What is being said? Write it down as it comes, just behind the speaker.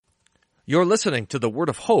You're listening to the Word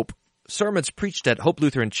of Hope, sermons preached at Hope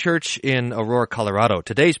Lutheran Church in Aurora, Colorado.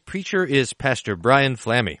 Today's preacher is Pastor Brian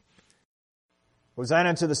Flamme.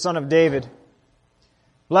 Hosanna to the Son of David.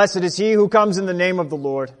 Blessed is he who comes in the name of the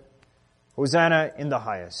Lord. Hosanna in the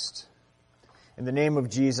highest. In the name of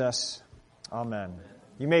Jesus, amen.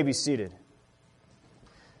 You may be seated.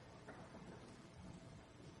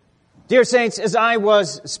 Dear saints, as I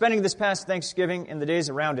was spending this past Thanksgiving and the days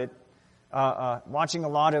around it, watching a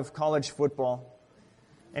lot of college football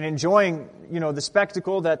and enjoying, the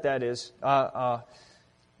spectacle that is, I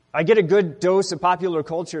get a good dose of popular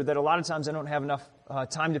culture that a lot of times I don't have enough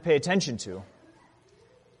time to pay attention to.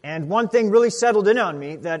 And one thing really settled in on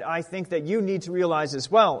me that I think that you need to realize as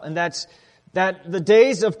well, and that's that the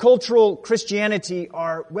days of cultural Christianity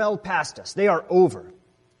are well past us. They are over.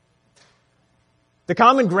 The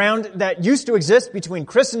common ground that used to exist between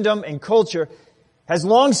Christendom and culture has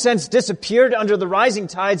long since disappeared under the rising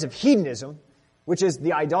tides of hedonism, which is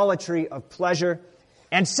the idolatry of pleasure,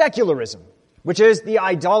 and secularism, which is the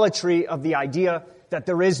idolatry of the idea that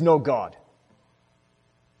there is no God.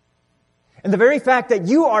 And the very fact that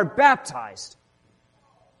you are baptized,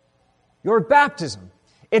 your baptism,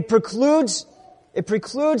 it precludes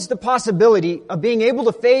the possibility of being able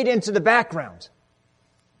to fade into the background.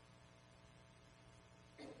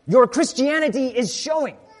 Your Christianity is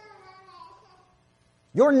showing.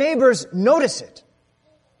 Your neighbors notice it.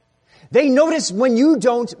 They notice when you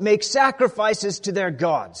don't make sacrifices to their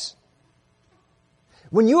gods.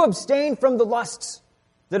 When you abstain from the lusts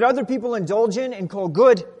that other people indulge in and call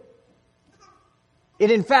good,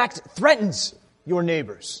 it in fact threatens your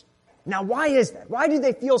neighbors. Now, why is that? Why do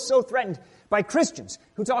they feel so threatened by Christians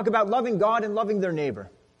who talk about loving God and loving their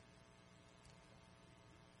neighbor?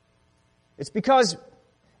 It's because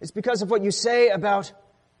of what you say about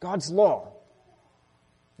God's law,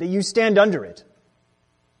 that you stand under it,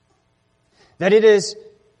 that it is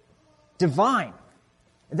divine,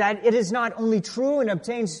 that it is not only true and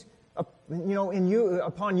obtains, in you,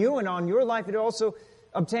 upon you and on your life, it also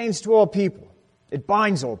obtains to all people. It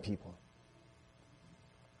binds all people.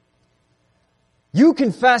 You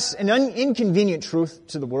confess an inconvenient truth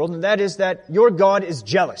to the world, and that is that your God is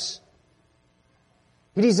jealous.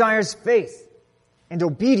 He desires faith and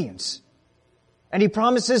obedience. And He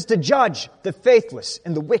promises to judge the faithless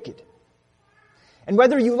and the wicked. And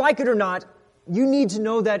whether you like it or not, you need to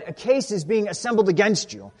know that a case is being assembled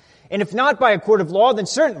against you. And if not by a court of law, then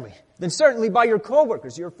certainly by your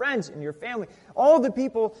coworkers, your friends, and your family. All the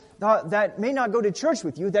people that may not go to church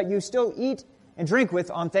with you, that you still eat and drink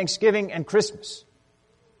with on Thanksgiving and Christmas.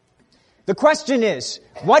 The question is,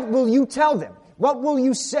 what will you tell them? What will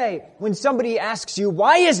you say when somebody asks you,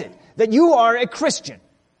 why is it that you are a Christian?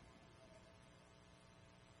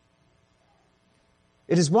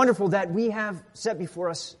 It is wonderful that we have set before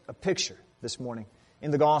us a picture this morning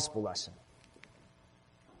in the gospel lesson.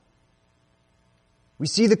 We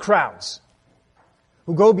see the crowds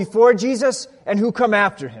who go before Jesus and who come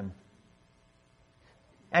after Him,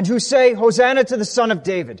 and who say, Hosanna to the Son of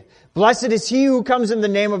David. Blessed is he who comes in the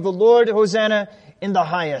name of the Lord. Hosanna in the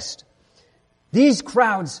highest. These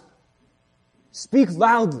crowds speak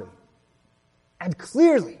loudly and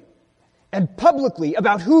clearly and publicly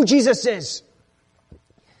about who Jesus is.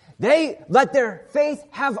 They let their faith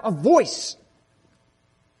have a voice.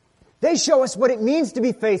 They show us what it means to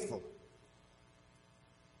be faithful.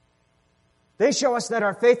 They show us that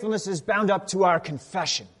our faithfulness is bound up to our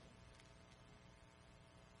confession.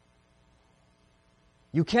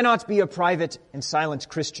 You cannot be a private and silent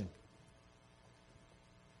Christian.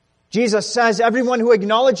 Jesus says, everyone who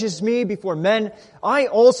acknowledges me before men, I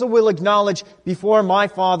also will acknowledge before my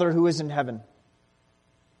Father who is in heaven.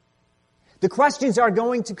 The questions are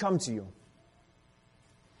going to come to you.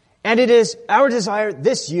 And it is our desire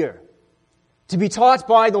this year to be taught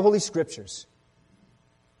by the Holy Scriptures,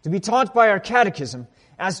 to be taught by our catechism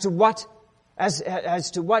as to what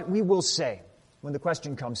we will say when the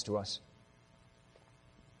question comes to us.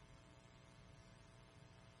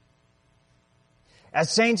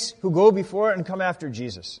 As saints who go before and come after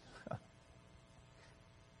Jesus,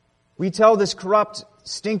 we tell this corrupt,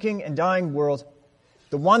 stinking, and dying world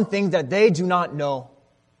the one thing that they do not know,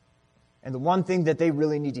 and the one thing that they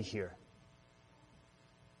really need to hear.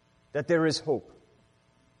 That there is hope.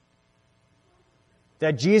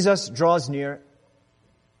 That Jesus draws near,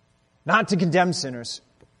 not to condemn sinners,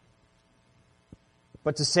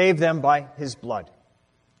 but to save them by His blood.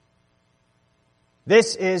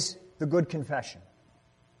 This is the good confession,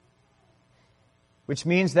 which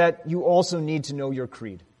means that you also need to know your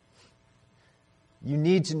creed. You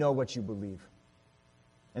need to know what you believe.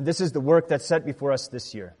 And this is the work that's set before us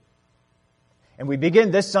this year. And we begin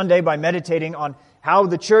this Sunday by meditating on how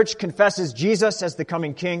the church confesses Jesus as the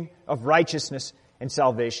coming King of righteousness and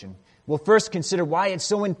salvation. We'll first consider why it's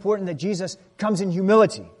so important that Jesus comes in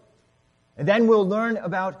humility. And then we'll learn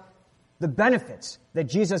about the benefits that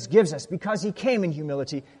Jesus gives us because he came in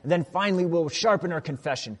humility. And then finally we'll sharpen our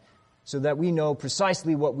confession so that we know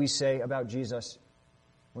precisely what we say about Jesus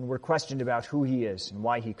when we're questioned about who he is and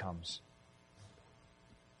why he comes.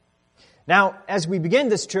 Now, as we begin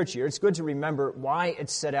this church year, it's good to remember why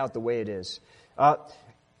it's set out the way it is.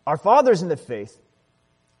 Our fathers in the faith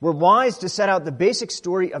were wise to set out the basic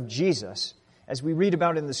story of Jesus as we read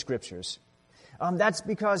about in the Scriptures. That's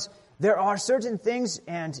because there are certain things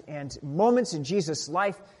and moments in Jesus'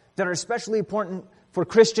 life that are especially important for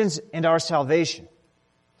Christians and our salvation.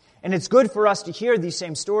 And it's good for us to hear these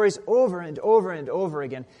same stories over and over and over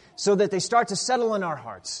again so that they start to settle in our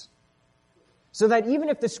hearts. So that even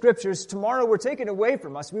if the Scriptures tomorrow were taken away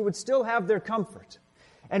from us, we would still have their comfort.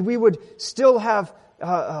 And we would still have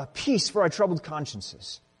peace for our troubled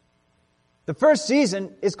consciences. The first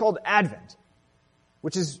season is called Advent,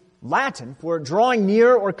 which is Latin for drawing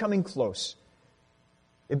near or coming close.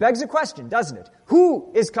 It begs a question, doesn't it? Who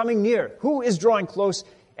is coming near? Who is drawing close?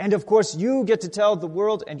 And of course, you get to tell the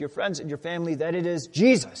world and your friends and your family that it is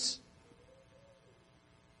Jesus.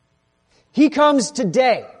 He comes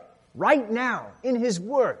today, right now, in His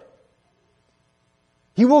Word.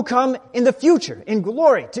 He will come in the future, in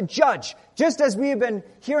glory, to judge, just as we have been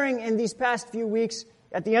hearing in these past few weeks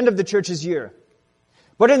at the end of the church's year.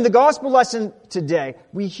 But in the gospel lesson today,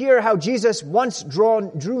 we hear how Jesus once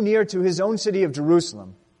drew near to His own city of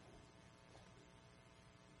Jerusalem.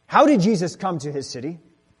 How did Jesus come to His city?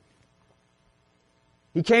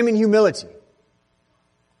 He came in humility.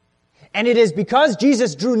 And it is because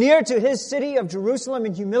Jesus drew near to His city of Jerusalem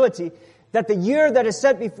in humility that the year that is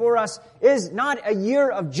set before us is not a year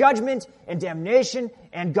of judgment and damnation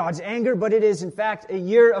and God's anger, but it is in fact a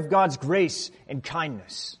year of God's grace and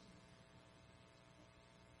kindness.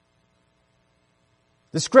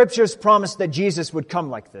 The Scriptures promised that Jesus would come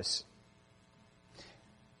like this.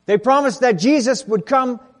 They promised that Jesus would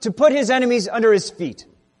come to put His enemies under His feet.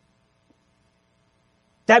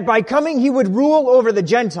 That by coming He would rule over the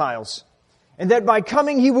Gentiles, and that by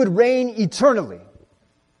coming He would reign eternally.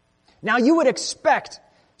 Now you would expect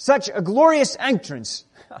such a glorious entrance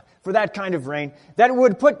for that kind of reign that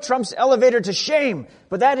would put Trump's elevator to shame,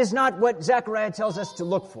 but that is not what Zechariah tells us to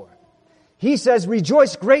look for. He says,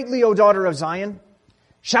 "Rejoice greatly, O daughter of Zion.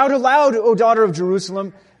 Shout aloud, O daughter of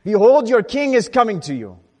Jerusalem. Behold, your king is coming to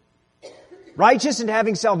you. Righteous and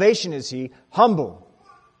having salvation is he, humble,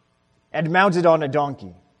 and mounted on a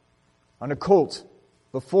donkey, on a colt,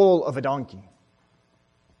 the foal of a donkey."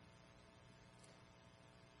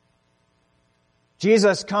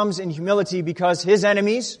 Jesus comes in humility because His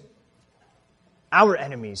enemies, our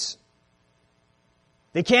enemies,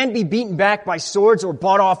 they can't be beaten back by swords or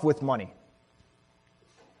bought off with money.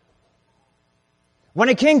 When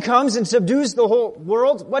a king comes and subdues the whole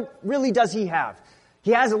world, what really does he have?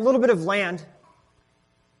 He has a little bit of land.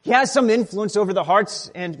 He has some influence over the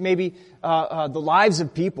hearts and maybe the lives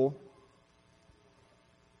of people.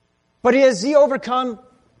 But has he overcome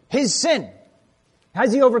his sin?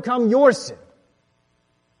 Has he overcome your sin?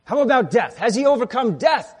 How about death? Has he overcome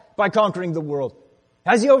death by conquering the world?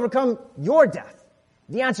 Has he overcome your death?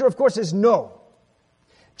 The answer, of course, is no.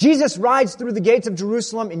 Jesus rides through the gates of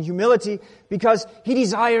Jerusalem in humility because he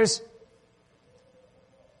desires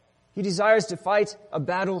to fight a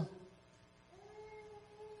battle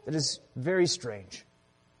that is very strange,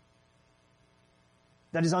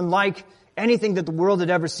 that is unlike anything that the world had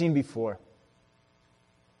ever seen before.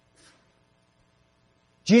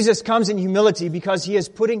 Jesus comes in humility because He is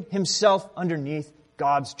putting Himself underneath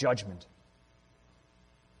God's judgment.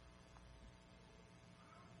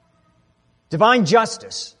 Divine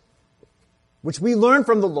justice, which we learn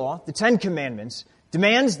from the law, the Ten Commandments,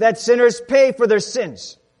 demands that sinners pay for their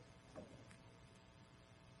sins.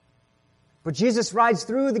 But Jesus rides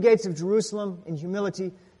through the gates of Jerusalem in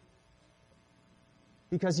humility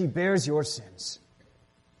because He bears your sins.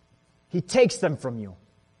 He takes them from you.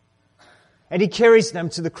 And He carries them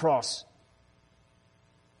to the cross,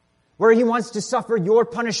 where He wants to suffer your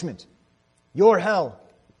punishment, your hell.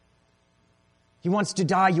 He wants to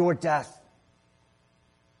die your death.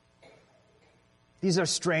 These are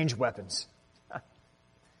strange weapons.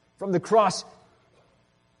 From the cross,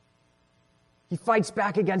 He fights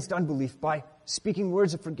back against unbelief by speaking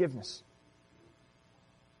words of forgiveness.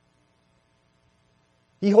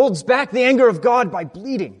 He holds back the anger of God by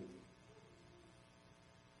bleeding.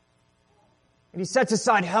 And He sets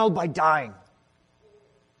aside hell by dying.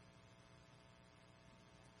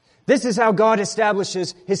 This is how God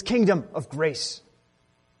establishes His kingdom of grace.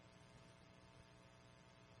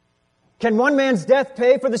 Can one man's death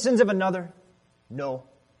pay for the sins of another? No.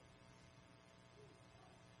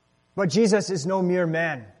 But Jesus is no mere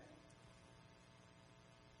man.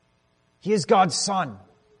 He is God's Son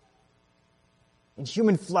in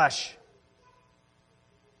human flesh.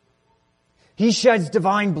 He sheds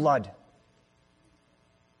divine blood.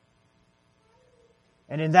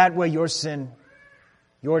 And in that way, your sin,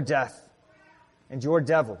 your death, and your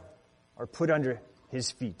devil are put under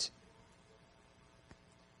His feet.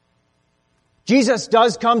 Jesus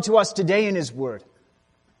does come to us today in His Word.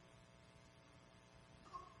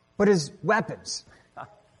 But His weapons,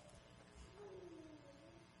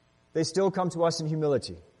 they still come to us in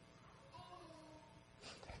humility.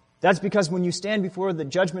 That's because when you stand before the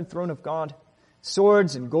judgment throne of God,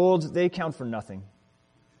 swords and gold, they count for nothing.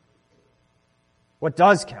 What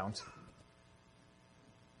does count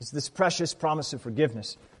is this precious promise of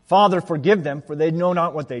forgiveness. Father, forgive them, for they know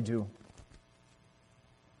not what they do.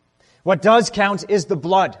 What does count is the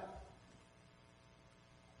blood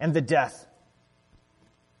and the death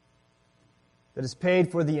that is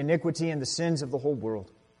paid for the iniquity and the sins of the whole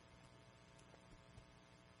world.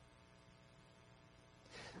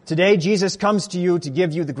 Today, Jesus comes to you to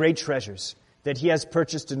give you the great treasures that He has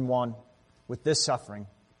purchased and won with this suffering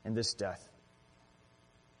and this death.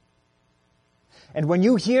 And when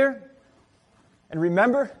you hear and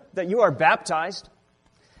remember that you are baptized,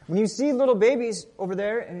 when you see little babies over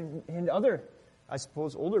there and other, I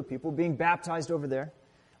suppose, older people being baptized over there,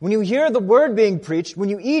 when you hear the word being preached, when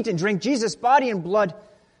you eat and drink Jesus' body and blood,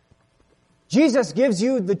 Jesus gives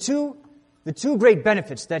you the two great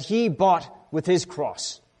benefits that He bought with His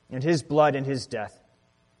cross and His blood and His death.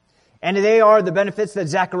 And they are the benefits that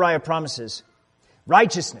Zechariah promises.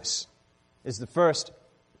 Righteousness is the first,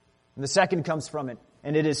 and the second comes from it,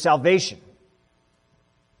 and it is salvation.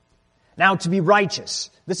 Now, to be righteous,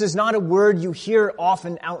 this is not a word you hear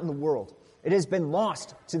often out in the world. It has been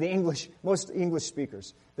lost to most English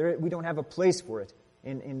speakers. We don't have a place for it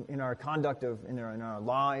in our conduct in our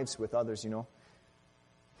lives with others, you know.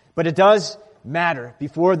 But it does matter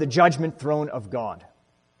before the judgment throne of God.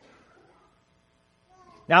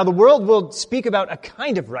 Now, the world will speak about a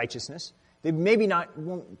kind of righteousness. They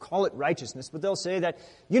won't call it righteousness, but they'll say that,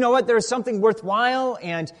 you know what, there is something worthwhile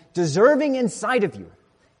and deserving inside of you,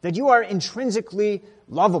 that you are intrinsically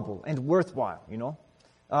lovable and worthwhile, you know,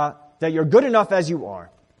 that you're good enough as you are.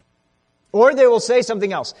 Or they will say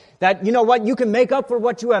something else, that, you know what, you can make up for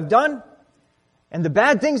what you have done and the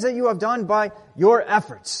bad things that you have done by your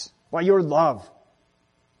efforts, by your love.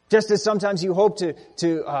 Just as sometimes you hope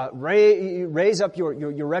to raise up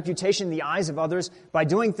your reputation in the eyes of others by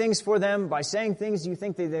doing things for them, by saying things you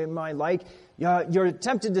think they might like, you're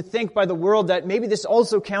tempted to think by the world that maybe this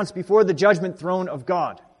also counts before the judgment throne of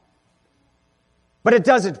God. But it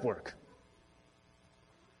doesn't work.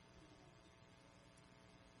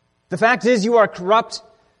 The fact is, you are corrupt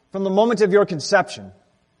from the moment of your conception.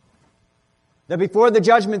 That before the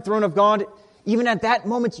judgment throne of God, even at that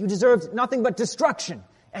moment, you deserved nothing but destruction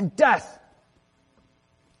and death.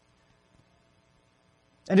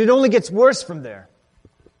 And it only gets worse from there.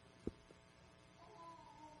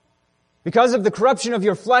 Because of the corruption of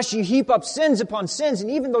your flesh, you heap up sins upon sins,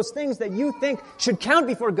 and even those things that you think should count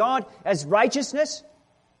before God as righteousness,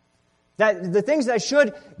 that the things that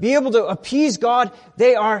should be able to appease God,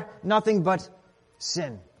 they are nothing but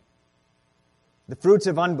sin. The fruits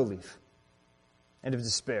of unbelief and of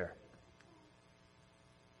despair.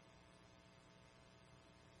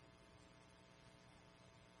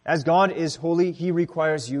 As God is holy, He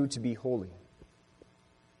requires you to be holy.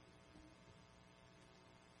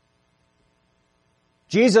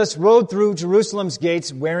 Jesus rode through Jerusalem's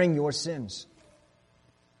gates wearing your sins.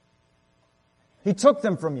 He took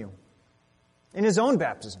them from you in His own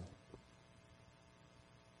baptism.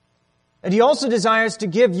 And He also desires to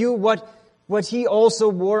give you what He also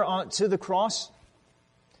wore onto the cross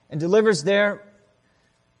and delivers there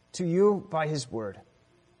to you by His word.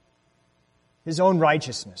 His own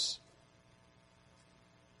righteousness.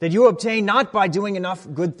 That you obtain not by doing enough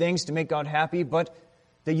good things to make God happy, but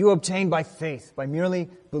that you obtain by faith, by merely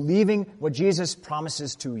believing what Jesus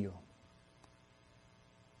promises to you.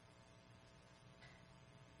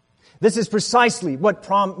 This is precisely what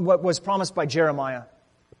was promised by Jeremiah.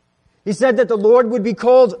 He said that the Lord would be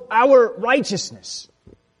called our righteousness.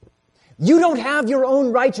 You don't have your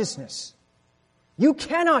own righteousness. You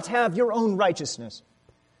cannot have your own righteousness.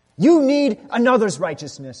 You need another's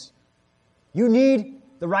righteousness. You need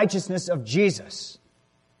the righteousness of Jesus.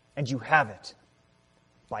 And you have it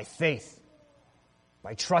by faith,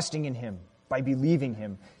 by trusting in Him, by believing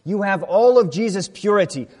Him. You have all of Jesus'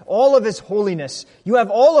 purity, all of His holiness. You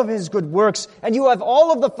have all of His good works, and you have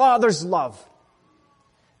all of the Father's love.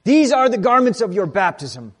 These are the garments of your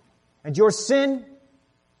baptism, and your sin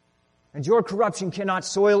and your corruption cannot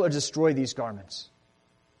soil or destroy these garments.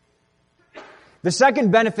 The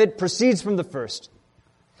second benefit proceeds from the first.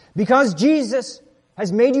 Because Jesus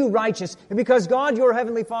has made you righteous, and because God, your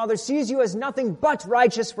heavenly Father, sees you as nothing but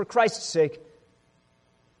righteous for Christ's sake,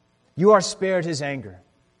 you are spared His anger.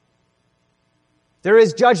 There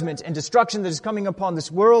is judgment and destruction that is coming upon this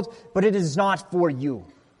world, but it is not for you.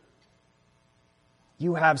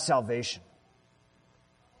 You have salvation.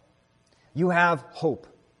 You have hope.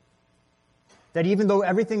 That even though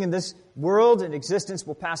everything in this world and existence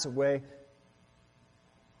will pass away,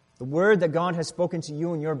 the word that God has spoken to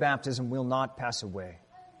you in your baptism will not pass away.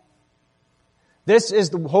 This is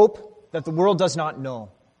the hope that the world does not know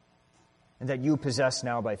and that you possess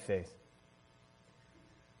now by faith.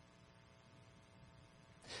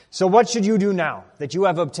 So what should you do now that you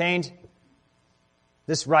have obtained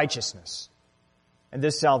this righteousness and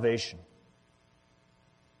this salvation?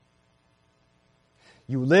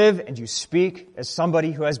 You live and you speak as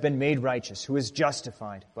somebody who has been made righteous, who is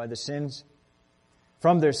justified by the sins,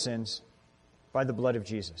 from their sins, by the blood of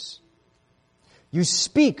Jesus. You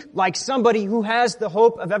speak like somebody who has the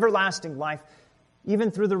hope of everlasting life,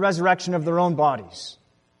 even through the resurrection of their own bodies.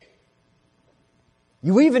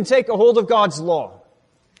 You even take a hold of God's law,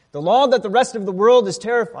 the law that the rest of the world is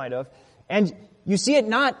terrified of, and you see it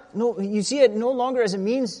no longer as a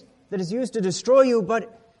means that is used to destroy you,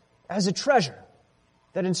 but as a treasure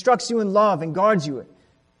that instructs you in love and guards you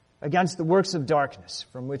against the works of darkness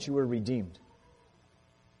from which you were redeemed.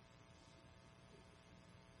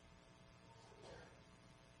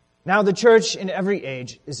 Now the church in every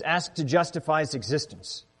age is asked to justify its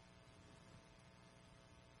existence.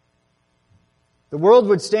 The world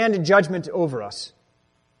would stand in judgment over us.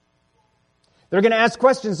 They're going to ask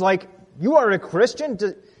questions like, you are a Christian?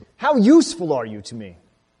 How useful are you to me?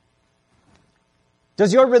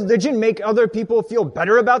 Does your religion make other people feel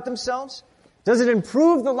better about themselves? Does it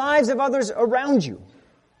improve the lives of others around you?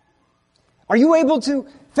 Are you able to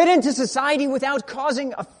fit into society without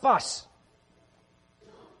causing a fuss?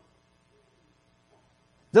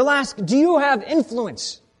 They'll ask, do you have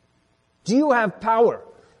influence? Do you have power?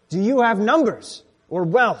 Do you have numbers or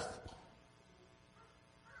wealth?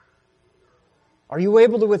 Are you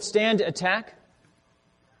able to withstand attack?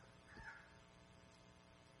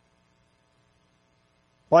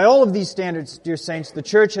 By all of these standards, dear saints, the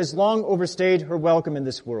church has long overstayed her welcome in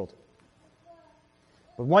this world.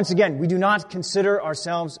 But once again, we do not consider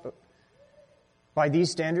ourselves by these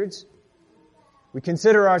standards. We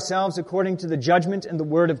consider ourselves according to the judgment and the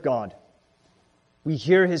word of God. We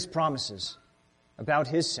hear His promises about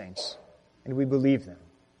His saints, and we believe them.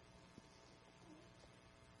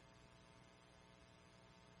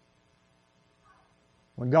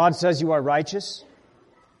 When God says you are righteous,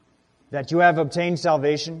 that you have obtained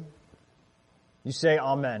salvation, you say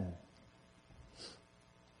Amen.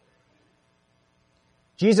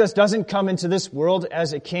 Jesus doesn't come into this world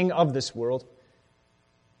as a king of this world.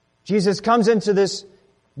 Jesus comes into this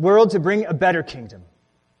world to bring a better kingdom.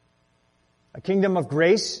 A kingdom of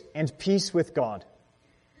grace and peace with God.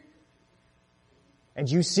 And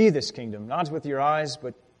you see this kingdom, not with your eyes,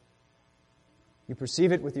 but you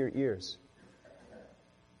perceive it with your ears.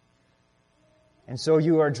 And so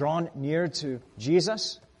you are drawn near to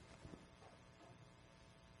Jesus,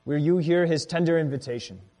 where you hear His tender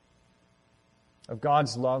invitation of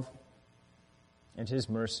God's love and His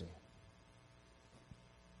mercy.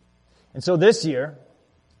 And so this year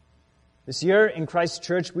in Christ's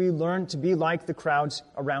church, we learn to be like the crowds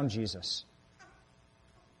around Jesus.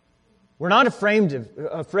 We're not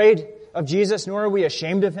afraid of Jesus, nor are we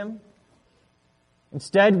ashamed of Him.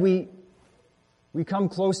 Instead, we come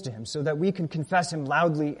close to Him so that we can confess Him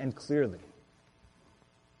loudly and clearly.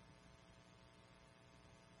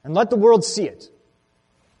 And let the world see it.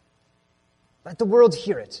 Let the world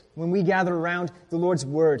hear it when we gather around the Lord's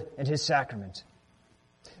Word and His sacrament.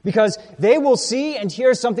 Because they will see and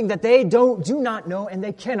hear something that they do not know and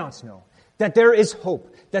they cannot know. That there is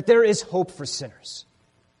hope. That there is hope for sinners.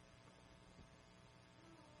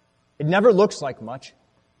 It never looks like much.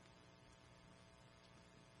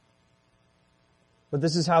 But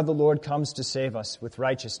this is how the Lord comes to save us with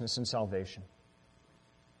righteousness and salvation.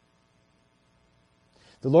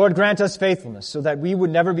 The Lord grant us faithfulness so that we would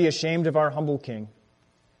never be ashamed of our humble King,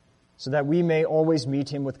 so that we may always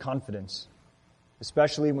meet Him with confidence,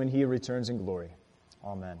 especially when He returns in glory.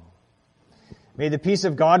 Amen. May the peace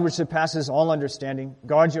of God, which surpasses all understanding,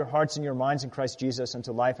 guard your hearts and your minds in Christ Jesus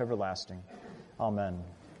unto life everlasting. Amen.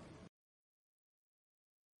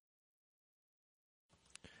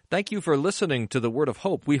 Thank you for listening to the Word of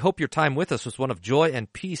Hope. We hope your time with us was one of joy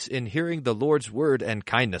and peace in hearing the Lord's Word and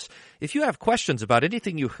kindness. If you have questions about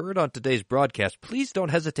anything you heard on today's broadcast, please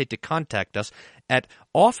don't hesitate to contact us at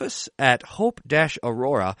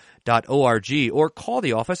office@hope-aurora.org or call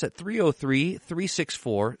the office at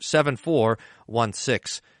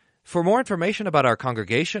 303-364-7416. For more information about our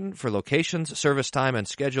congregation, for locations, service time, and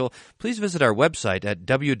schedule, please visit our website at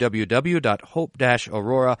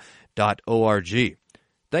www.hope-aurora.org.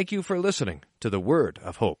 Thank you for listening to the Word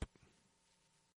of Hope.